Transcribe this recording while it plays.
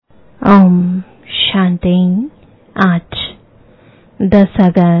ओम शांति। आज 10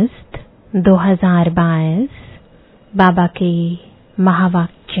 अगस्त 2022 बाबा के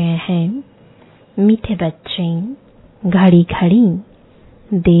महावाक्य हैं। मीठे बच्चे, घड़ी घड़ी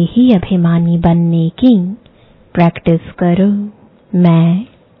देही अभिमानी बनने की प्रैक्टिस करो। मैं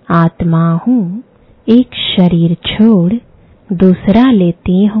आत्मा हूँ, एक शरीर छोड़ दूसरा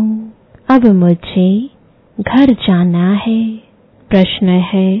लेती हूँ। अब मुझे घर जाना है। प्रश्न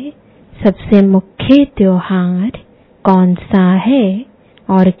है, सबसे मुख्य त्योहार कौन सा है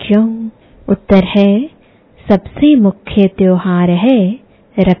और क्यों? उत्तर है, सबसे मुख्य त्योहार है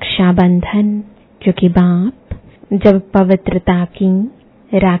रक्षाबंधन, क्योंकि बाप जब पवित्रता की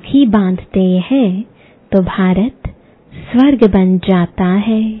राखी बांधते हैं तो भारत स्वर्ग बन जाता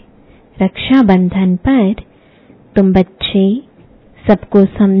है। रक्षाबंधन पर तुम बच्चे सबको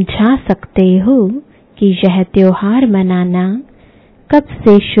समझा सकते हो कि यह त्योहार मनाना कब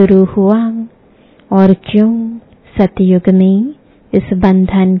से शुरू हुआ और क्यों। सतयुग में इस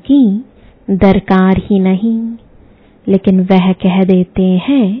बंधन की दरकार ही नहीं, लेकिन वह कह देते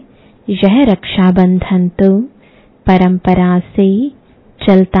हैं यह रक्षाबंधन तो परंपरा से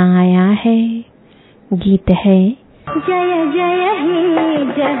चलता आया है। गीत है, जय जय हे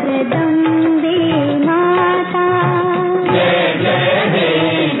जगदम्बे माता, जय जय हे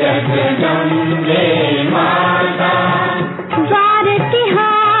जगदम्बे माता। द्वार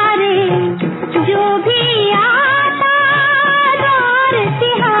तिहारे जो भी आता, द्वार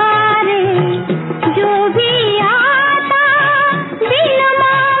तिहारे जो भी आता, बिन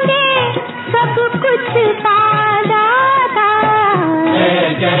मांगे सब कुछ पा जाता।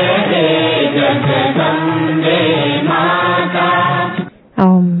 जय जय हे जगदम्बे माता।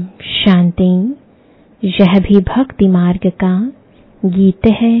 ओम शांति। यह भी भक्ति मार्ग का गीत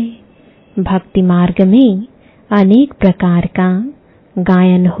है। भक्ति मार्ग में अनेक प्रकार का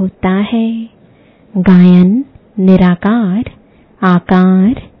गायन होता है। गायन निराकार,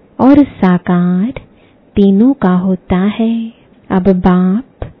 आकार और साकार तीनों का होता है। अब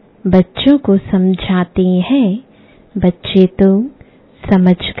बाप बच्चों को समझाते हैं। बच्चे तो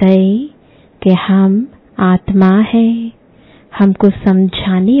समझ गए कि हम आत्मा है। हमको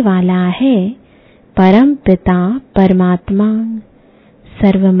समझाने वाला है परम पिता परमात्मा।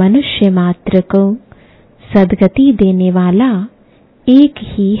 सर्व मनुष्य मात्र को सद्गति देने वाला एक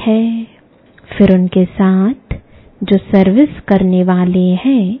ही है। फिर उनके साथ जो सर्विस करने वाले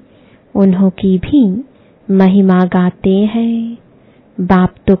हैं उन्हों की भी महिमा गाते हैं।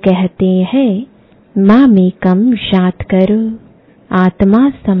 बाप तो कहते हैं माँ में कम याद करो। आत्मा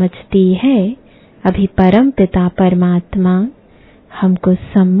समझती है अभी परम पिता परमात्मा हमको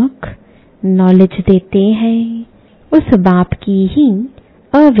सम्मुख नॉलेज देते हैं। उस बाप की ही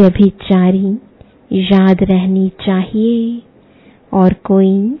अव्यभिचारी याद रहनी चाहिए और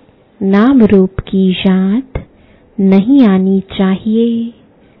कोई नाम रूप की याद नहीं आनी चाहिए।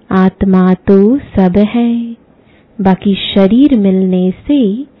 आत्मा तो सब है, बाकी शरीर मिलने से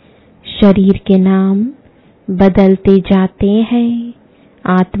शरीर के नाम बदलते जाते हैं।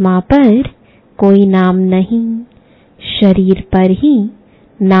 आत्मा पर कोई नाम नहीं, शरीर पर ही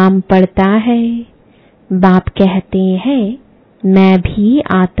नाम पड़ता है। बाप कहते हैं मैं भी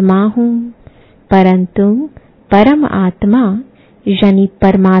आत्मा हूँ, परंतु परम आत्मा यानी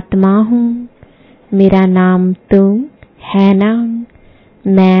परमात्मा हूँ। मेरा नाम तो है ना।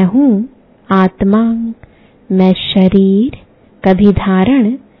 मैं हूँ आत्मा। मैं शरीर कभी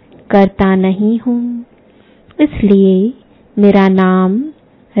धारण करता नहीं हूँ, इसलिए मेरा नाम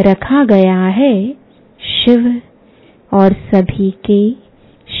रखा गया है शिव। और सभी के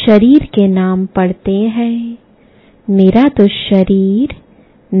शरीर के नाम पड़ते हैं। मेरा तो शरीर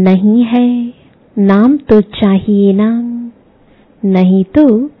नहीं है। नाम तो चाहिए ना, नहीं तो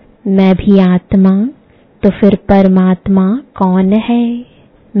मैं भी आत्मा, तो फिर परमात्मा कौन है?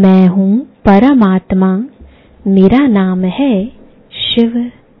 मैं हूँ परमात्मा। मेरा नाम है शिव।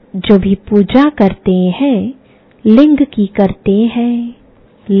 जो भी पूजा करते हैं लिंग की करते हैं।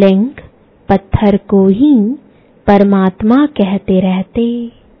 लिंग पत्थर को ही परमात्मा कहते रहते।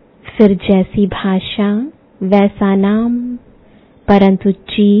 फिर जैसी भाषा वैसा नाम, परंतु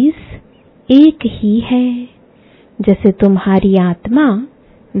चीज एक ही है। जैसे तुम्हारी आत्मा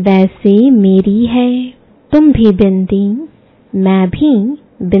वैसे मेरी है। तुम भी बिंदी, मैं भी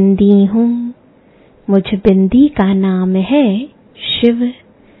बिंदी हूँ। मुझ बिंदी का नाम है शिव।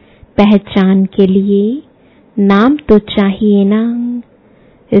 पहचान के लिए नाम तो चाहिए ना।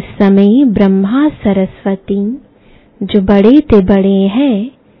 इस समय ब्रह्मा सरस्वती जो बड़े ते बड़े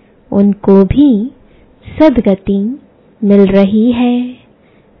हैं उनको भी सद्गति मिल रही है।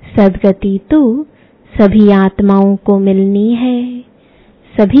 सद्गति तो सभी आत्माओं को मिलनी है।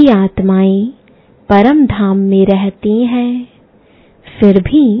 सभी आत्माएं परम धाम में रहती हैं, फिर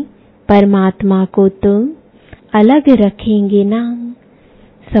भी परमात्मा को तो अलग रखेंगे ना।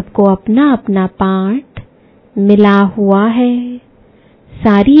 सबको अपना अपना पाठ मिला हुआ है।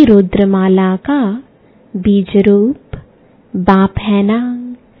 सारी रुद्रमाला का बीज रूप बाप है ना।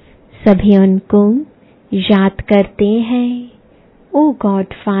 सभी उनको याद करते हैं, ओ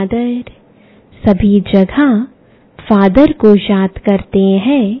गॉड फादर। सभी जगह फादर को याद करते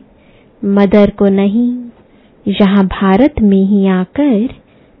हैं, मदर को नहीं। यहाँ भारत में ही आकर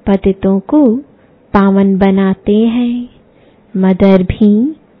पतितों को पावन बनाते हैं। मदर भी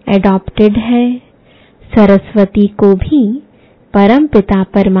एडॉप्टेड है। सरस्वती को भी परम पिता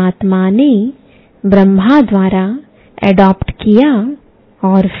परमात्मा ने ब्रह्मा द्वारा एडॉप्ट किया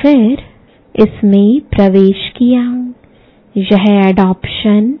और फिर इसमें प्रवेश किया। यह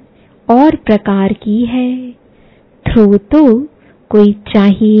एडॉप्शन और प्रकार की है। थ्रू तो कोई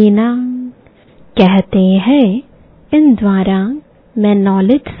चाहिए ना। कहते हैं इन द्वारा मैं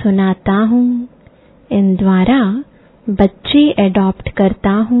नॉलेज सुनाता हूँ, इन द्वारा बच्चे एडॉप्ट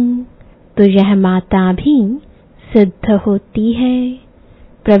करता हूँ, तो यह माता भी सिद्ध होती है।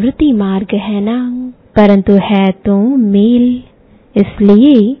 प्रवृत्ति मार्ग है ना, परंतु है तो मेल,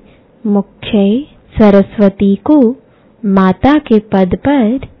 इसलिए मुख्य सरस्वती को माता के पद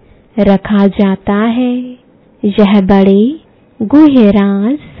पर रखा जाता है। यह बड़े गुह्य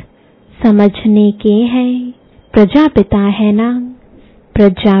राज समझने के हैं। प्रजापिता है ना,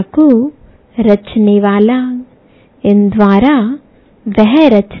 प्रजा को रचने वाला, इन द्वारा वह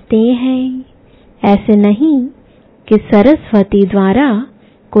रचते हैं। ऐसे नहीं कि सरस्वती द्वारा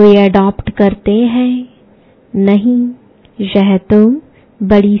कोई एडॉप्ट करते हैं, नहीं, यह तो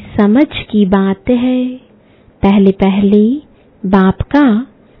बड़ी समझ की बात है। पहले पहले बाप का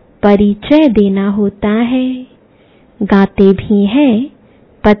परिचय देना होता है। गाते भी है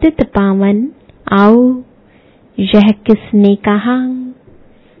पतित पावन आओ। यह किसने कहा?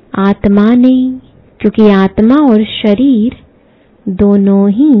 आत्मा ने, क्योंकि आत्मा और शरीर दोनों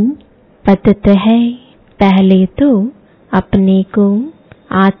ही पतित है। पहले तो अपने को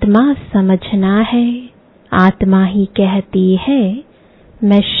आत्मा समझना है। आत्मा ही कहती है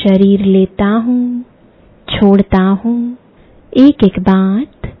मैं शरीर लेता हूँ, छोड़ता हूँ। एक एक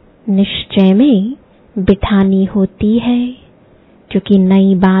बात निश्चय में बिठानी होती है, क्योंकि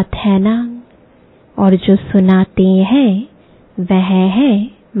नई बात है ना। और जो सुनाते हैं वह है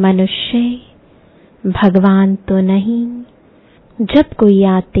मनुष्य, भगवान तो नहीं। जब कोई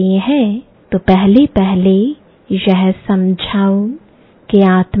आते हैं तो पहले पहले यह समझाओ कि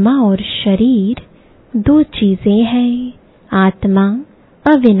आत्मा और शरीर दो चीजें हैं। आत्मा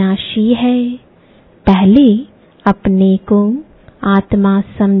अविनाशी है। पहले अपने को आत्मा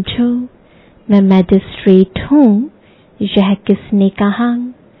समझो। मैं मैजिस्ट्रेट हूँ, यह किसने कहा?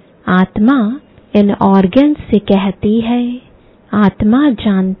 आत्मा इन ऑर्गन से कहती है। आत्मा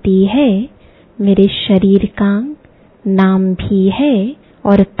जानती है मेरे शरीर का नाम भी है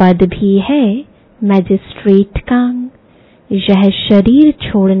और पद भी है मैजिस्ट्रेट का। यह शरीर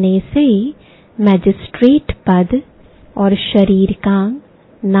छोड़ने से मैजिस्ट्रेट पद और शरीर का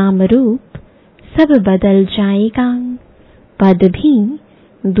नाम रूप सब बदल जाएगा, पद भी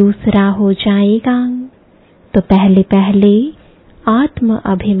दूसरा हो जाएगा। तो पहले पहले आत्म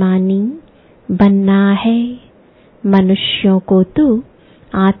अभिमानी बनना है। मनुष्यों को तो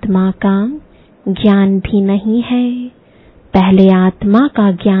आत्मा का ज्ञान भी नहीं है। पहले आत्मा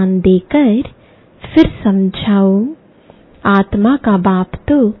का ज्ञान देकर फिर समझाओ। आत्मा का बाप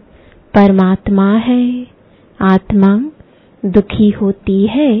तो परमात्मा है। आत्मा दुखी होती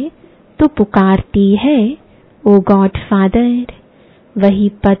है तो पुकारती है ओ गॉड फादर। वही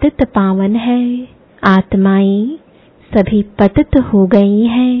पतित पावन है। आत्माएं सभी पतित हो गई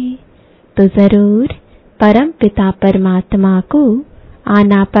हैं, तो जरूर परम पिता परमात्मा को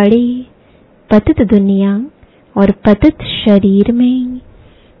आना पड़े। पतित दुनिया और पतित शरीर में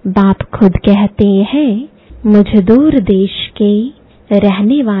बाप खुद कहते हैं मुझ दूर देश के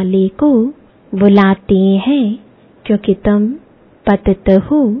रहने वाले को बुलाते हैं, क्योंकि तुम पतित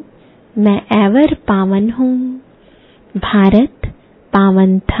हो, मैं एवर पावन हूँ। भारत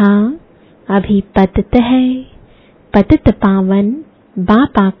पावन था, अभी पतित है। पतित पावन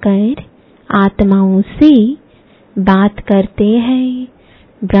बाप आकर आत्माओं से बात करते हैं,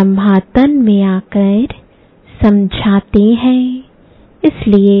 ब्रह्मा तन में आकर समझाते हैं।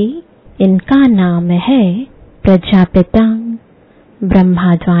 इसलिए इनका नाम है प्रजापिता।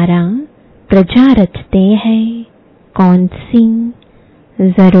 ब्रह्मा द्वारा प्रजा रचते हैं। कौन सी?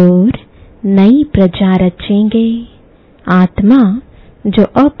 जरूर नई प्रजा रचेंगे। आत्मा जो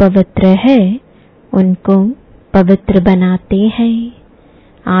अपवित्र है उनको पवित्र बनाते हैं।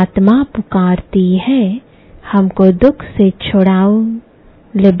 आत्मा पुकारती है, हमको दुख से छुड़ाओ,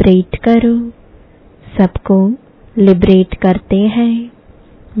 लिबरेट करो। सबको लिबरेट करते हैं।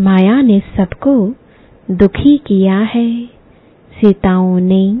 माया ने सबको दुखी किया है। सीताओं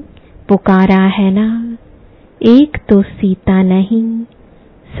ने पुकारा है ना, एक तो सीता नहीं,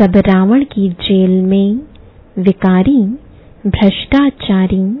 सब रावण की जेल में विकारी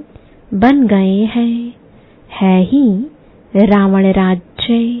भ्रष्टाचारी बन गए हैं। है ही रावण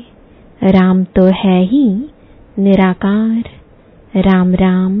राज्य, राम तो है ही निराकार। राम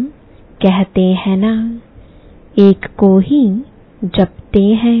राम कहते हैं ना, एक को ही जपते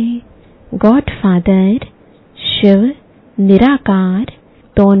हैं। गॉडफादर शिव निराकार,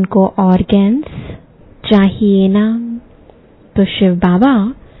 तो उनको ऑर्गन्स चाहिए ना। तो शिव बाबा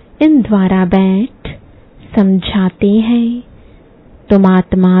इन द्वारा बैठ समझाते हैं, तुम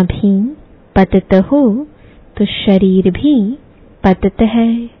आत्मा भी पतित हो तो शरीर भी पतित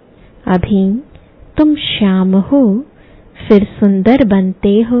है। अभी तुम श्याम हो, फिर सुंदर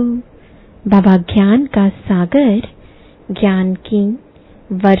बनते हो। बाबा ज्ञान का सागर, ज्ञान की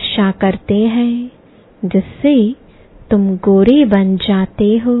वर्षा करते हैं, जिससे तुम गोरे बन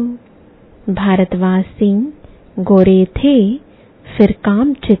जाते हो। भारतवासी गोरे थे, फिर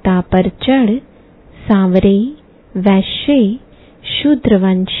काम चिता पर चढ़ सांवरे वैश्य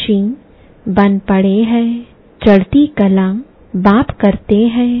शूद्रवंशी बन पड़े हैं। चढ़ती कला बाप करते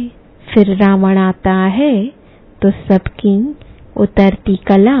हैं, फिर रावण आता है तो सबकी उतरती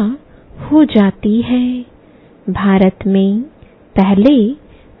कला हो जाती है। भारत में पहले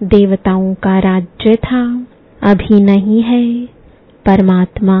देवताओं का राज्य था, अभी नहीं है।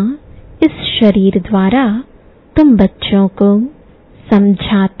 परमात्मा इस शरीर द्वारा तुम बच्चों को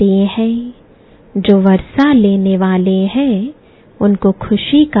समझाते हैं। जो वर्षा लेने वाले हैं, उनको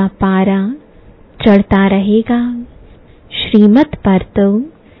खुशी का पारा चढ़ता रहेगा। श्रीमत पर तो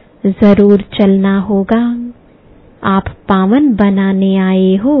जरूर चलना होगा। आप पावन बनाने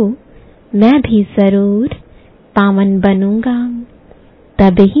आए हो, मैं भी जरूर पावन बनूंगा,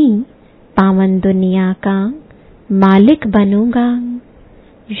 तभी पावन दुनिया का मालिक बनूंगा।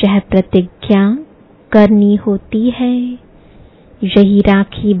 यह प्रतिज्ञा करनी होती है, यही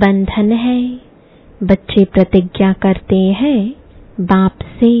राखी बंधन है। बच्चे प्रतिज्ञा करते हैं बाप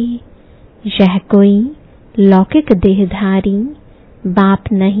से। यह कोई लौकिक देहधारी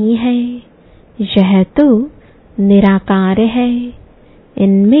बाप नहीं है, यह तो निराकार है।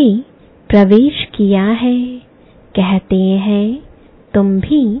 इनमें प्रवेश किया है। कहते हैं तुम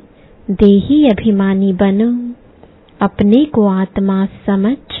भी देही अभिमानी बनो, अपने को आत्मा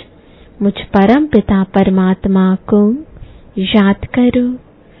समझ मुझ परम पिता परमात्मा को याद करो।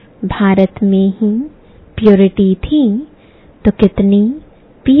 भारत में ही प्योरिटी थी तो कितनी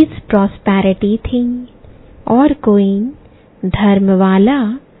पीस प्रॉस्पेरिटी थी, और कोई धर्म वाला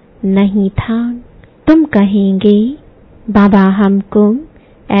नहीं था। तुम कहेंगे बाबा हमको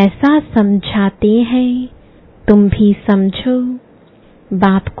ऐसा समझाते हैं, तुम भी समझो।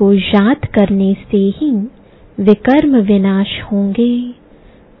 बाप को याद करने से ही विकर्म विनाश होंगे।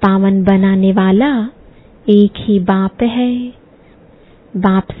 पावन बनाने वाला एक ही बाप है।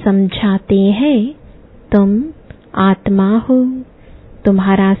 बाप समझाते हैं तुम आत्मा हो,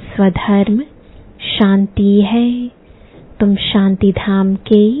 तुम्हारा स्वधर्म शांति है। तुम शांति धाम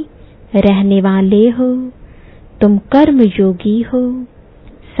के रहने वाले हो, तुम कर्म योगी हो।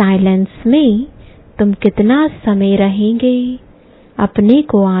 साइलेंस में तुम कितना समय रहेंगे? अपने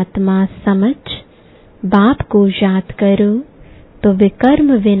को आत्मा समझ बाप को याद करो तो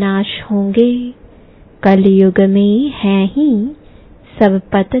विकर्म विनाश होंगे। कलयुग में है ही सब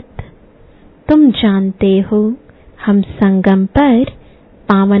पतित। तुम जानते हो हम संगम पर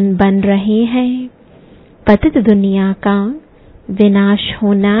पावन बन रहे हैं। पतित दुनिया का विनाश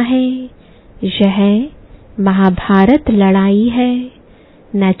होना है। यह महाभारत लड़ाई है।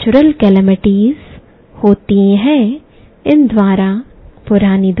 नेचुरल कैलेमिटीज होती हैं, इन द्वारा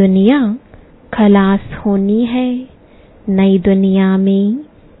पुरानी दुनिया खलास होनी है। नई दुनिया में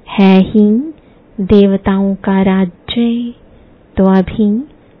है ही देवताओं का राज्य। तो अभी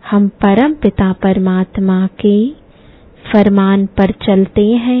हम परम पिता परमात्मा के फरमान पर चलते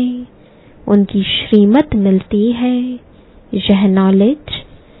हैं, उनकी श्रीमत मिलती है। यह नॉलेज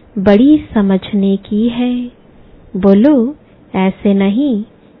बड़ी समझने की है। बोलो ऐसे नहीं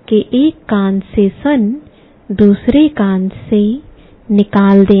कि एक कान से सुन दूसरे कान से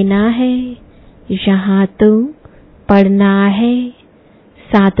निकाल देना है। यहाँ तो पढ़ना है।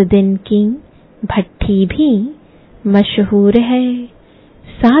 7 दिन की भट्ठी भी मशहूर है।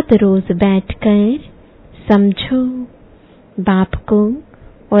 7 रोज बैठकर समझो बाप को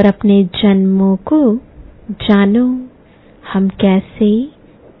और अपने जन्मों को जानो। हम कैसे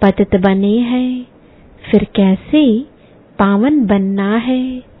पतित बने हैं, फिर कैसे पावन बनना है।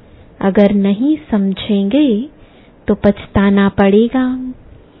 अगर नहीं समझेंगे तो पछताना पड़ेगा,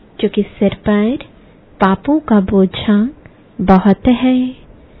 क्योंकि सिर पर पापों का बोझा बहुत है।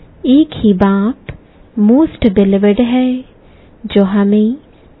 एक ही बाप मोस्ट बिलीवेड है, जो हमें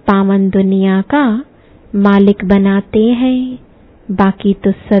पावन दुनिया का मालिक बनाते हैं। बाकी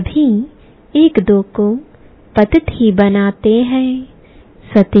तो सभी एक दो को पतित ही बनाते हैं।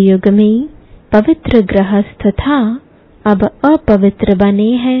 सतयुग में पवित्र गृहस्थ था, अब अपवित्र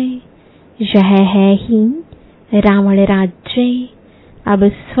बने हैं। यह है ही रावण राज्य। अब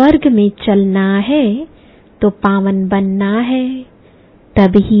स्वर्ग में चलना है तो पावन बनना है,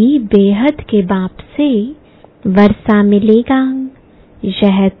 तभी बेहद के बाप से वर्षा मिलेगा।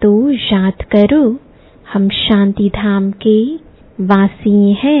 यह तो याद करो, हम शांति धाम के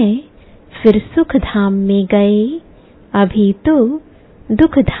वासी हैं, फिर सुख धाम में गए, अभी तो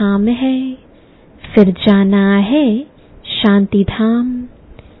दुख धाम है, फिर जाना है शांति धाम।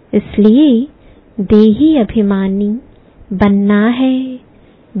 इसलिए देही अभिमानी बनना है।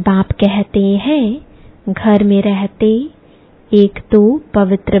 बाप कहते हैं घर में रहते एक तो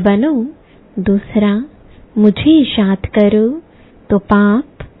पवित्र बनो, दूसरा मुझे याद करो तो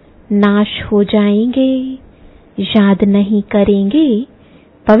पाप नाश हो जाएंगे। याद नहीं करेंगे,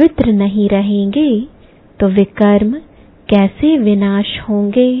 पवित्र नहीं रहेंगे तो विकर्म कैसे विनाश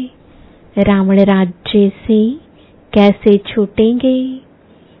होंगे। रावण राज्य से कैसे छूटेंगे।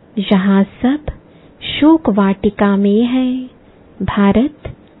 यहाँ सब शोक वाटिका में है।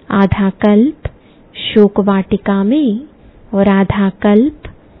 भारत आधा कल्प शोक वाटिका में और आधा कल्प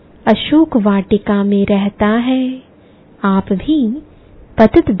अशोक वाटिका में रहता है। आप भी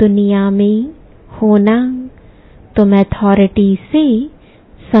पतित दुनिया में होना, तुम अथॉरिटी से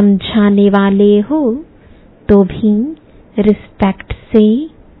समझाने वाले हो तो भी रिस्पेक्ट से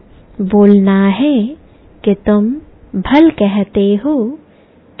बोलना है कि तुम भल कहते हो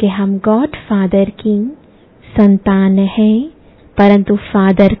कि हम गॉड फादर की संतान हैं, परंतु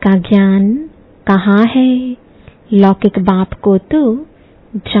फादर का ज्ञान कहाँ है। लौकिक बाप को तो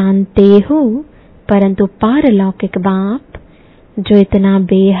जानते हो, परंतु पारलौकिक बाप जो इतना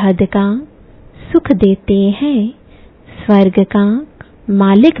बेहद का सुख देते हैं, स्वर्ग का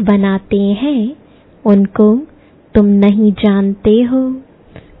मालिक बनाते हैं, उनको तुम नहीं जानते हो।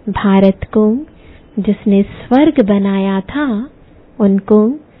 भारत को जिसने स्वर्ग बनाया था, उनको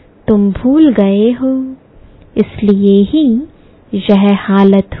तुम भूल गए हो। इसलिए ही यह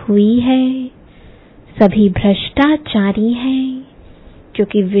हालत हुई है। सभी भ्रष्टाचारी हैं,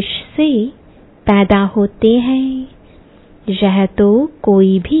 क्योंकि विष से पैदा होते हैं। यह तो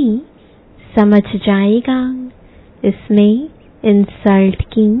कोई भी समझ जाएगा, इसमें इंसल्ट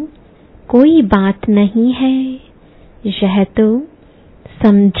की कोई बात नहीं है। यह तो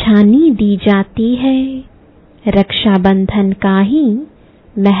समझानी दी जाती है। रक्षाबंधन का ही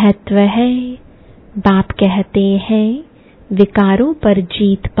महत्व है। बाप कहते हैं विकारों पर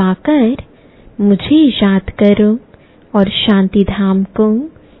जीत पाकर मुझे याद करो और शांति धाम को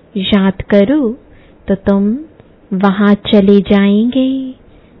याद करो तो तुम वहां चले जाएंगे।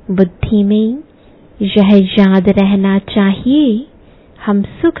 बुद्धि में यह याद रहना चाहिए, हम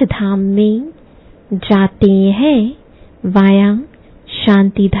सुख धाम में जाते हैं वाया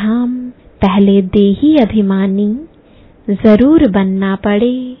शांति धाम। पहले देही अभिमानी जरूर बनना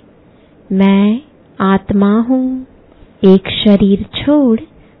पड़े। मैं आत्मा हूँ, एक शरीर छोड़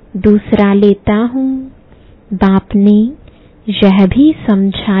दूसरा लेता हूँ। बाप ने यह भी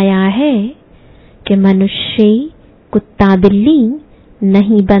समझाया है कि मनुष्य कुत्ता बिल्ली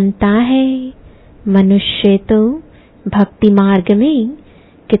नहीं बनता है। मनुष्य तो भक्ति मार्ग में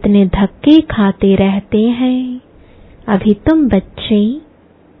कितने धक्के खाते रहते हैं। अभी तुम बच्चे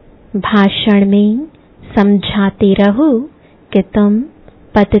भाषण में समझाते रहो कि तुम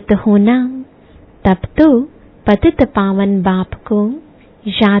पतित होना, तब तो पतित पावन बाप को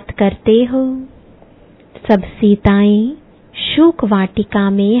याद करते हो। सब सीताएं शोक वाटिका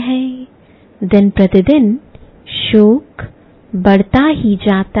में है। दिन प्रतिदिन शोक बढ़ता ही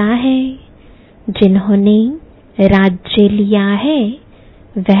जाता है। जिन्होंने राज्य लिया है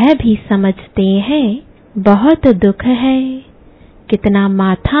वह भी समझते हैं बहुत दुख है। कितना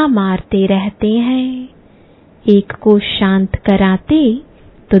माथा मारते रहते हैं। एक को शांत कराते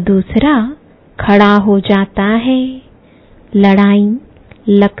तो दूसरा खड़ा हो जाता है। लड़ाई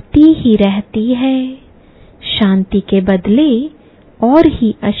लगती ही रहती है। शांति के बदले और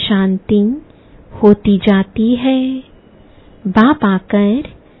ही अशांति होती जाती है। बाप आकर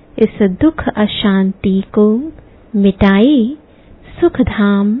इस दुख अशांति को मिटाए सुख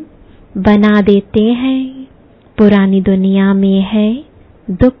धाम बना देते हैं। पुरानी दुनिया में है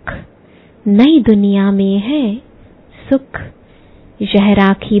दुख, नई दुनिया में है सुख। यह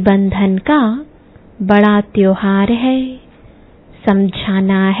राखी बंधन का बड़ा त्योहार है।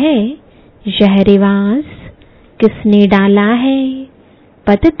 समझाना है यह रिवाज किसने डाला है।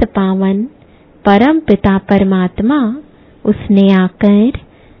 पतित पावन परम पिता परमात्मा, उसने आकर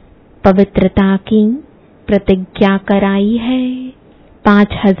पवित्रता की प्रतिज्ञा कराई है।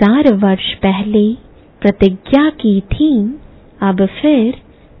 5000 वर्ष पहले प्रतिज्ञा की थी। अब फिर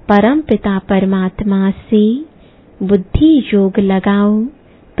परम पिता परमात्मा से बुद्धि योग लगाओ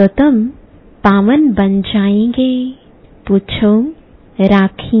तो तुम पावन बन जाएंगे। पूछो,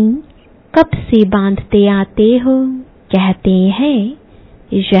 राखी कब से बांधते आते हो? कहते हैं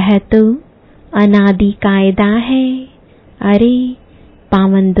यह तो अनादि कायदा है। अरे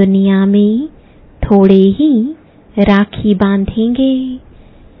पावन दुनिया में थोड़े ही राखी बांधेंगे,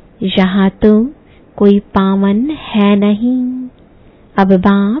 यहाँ तो कोई पावन है नहीं। अब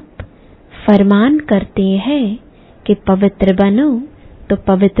बाप फरमान करते हैं कि पवित्र बनो तो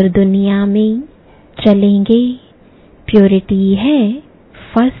पवित्र दुनिया में चलेंगे। प्योरिटी है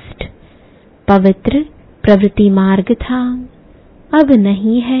फर्स्ट। पवित्र प्रवृत्ति मार्ग था, अब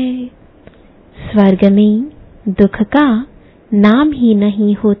नहीं है। स्वर्ग में दुख का नाम ही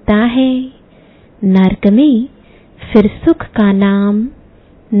नहीं होता है। नरक में फिर सुख का नाम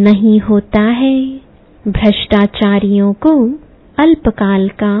नहीं होता है। भ्रष्टाचारियों को अल्पकाल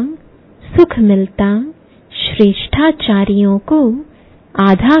का सुख मिलता, श्रेष्ठाचारियों को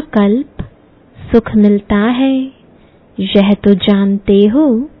आधा कल्प सुख मिलता है। यह तो जानते हो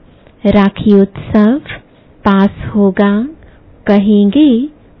राखी उत्सव पास होगा, कहेंगे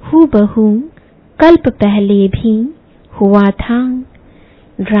हूबहू कल्प पहले भी हुआ था।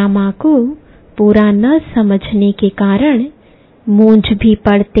 ड्रामा को पूरा न समझने के कारण मूंझ भी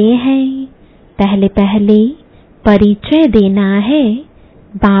पड़ते हैं। पहले पहले परिचय देना है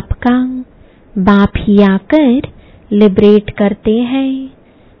बाप का। बाप ही आकर लिबरेट करते हैं।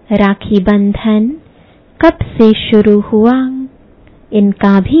 राखी बंधन कब से शुरू हुआ,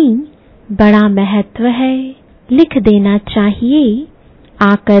 इनका भी बड़ा महत्व है। लिख देना चाहिए,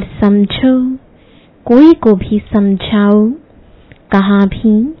 आकर समझो। कोई को भी समझाओ। कहाँ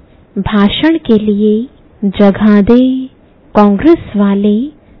भी भाषण के लिए जगह दे। कांग्रेस वाले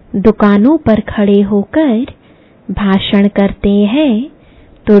दुकानों पर खड़े होकर भाषण करते हैं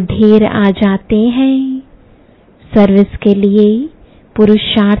तो ढेर आ जाते हैं। सर्विस के लिए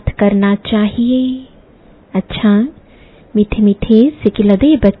पुरुषार्थ करना चाहिए। अच्छा, मीठे मीठे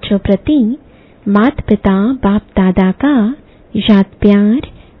सिकिलदे बच्चों प्रति माता पिता बाप दादा का याद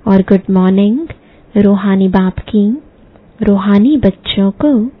प्यार और गुड मॉर्निंग। रूहानी बाप की रूहानी बच्चों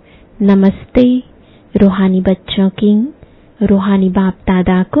को नमस्ते। रूहानी बच्चों की रूहानी बाप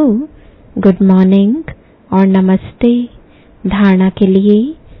दादा को गुड मॉर्निंग और नमस्ते। धारणा के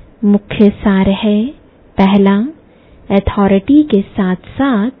लिए मुख्य सार है। पहला, अथॉरिटी के साथ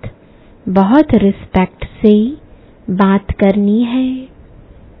साथ बहुत रिस्पेक्ट से बात करनी है।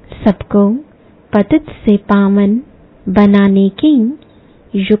 सबको पतित से पावन बनाने की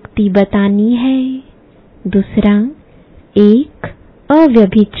युक्ति बतानी है। दूसरा, एक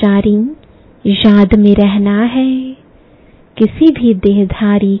अव्यभिचारी याद में रहना है। किसी भी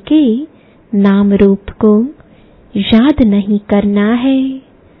देहधारी के नाम रूप को याद नहीं करना है।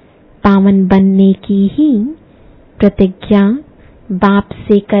 पावन बनने की ही प्रतिज्ञा बाप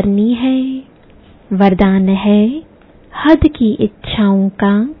से करनी है। वरदान है, हद की इच्छाओं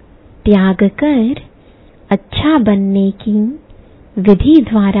का त्याग कर अच्छा बनने की विधि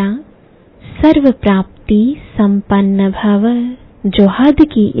द्वारा सर्व प्राप्ति संपन्न भव। जो हद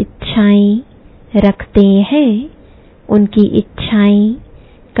की इच्छाएं रखते हैं उनकी इच्छाएं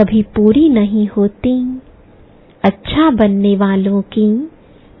कभी पूरी नहीं होती। अच्छा बनने वालों की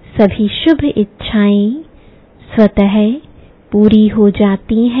सभी शुभ इच्छाएं स्वतः पूरी हो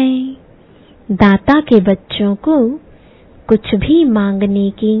जाती हैं। दाता के बच्चों को कुछ भी मांगने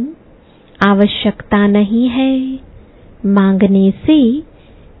की आवश्यकता नहीं है। मांगने से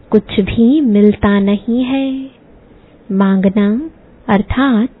कुछ भी मिलता नहीं है। मांगना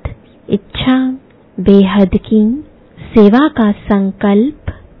अर्थात इच्छा, बेहद की सेवा का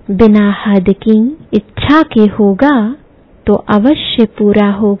संकल्प बिना हद की इच्छा के होगा तो अवश्य पूरा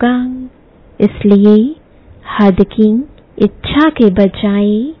होगा। इसलिए हद की इच्छा के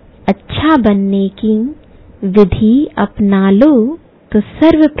बजाय अच्छा बनने की विधि अपना लो तो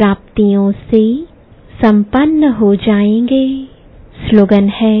सर्व प्राप्तियों से संपन्न हो जाएंगे। स्लोगन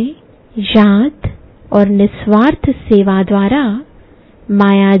है, याद और निस्वार्थ सेवा द्वारा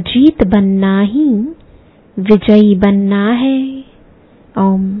माया जीत बनना ही विजयी बनना है।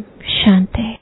 ओम शांति।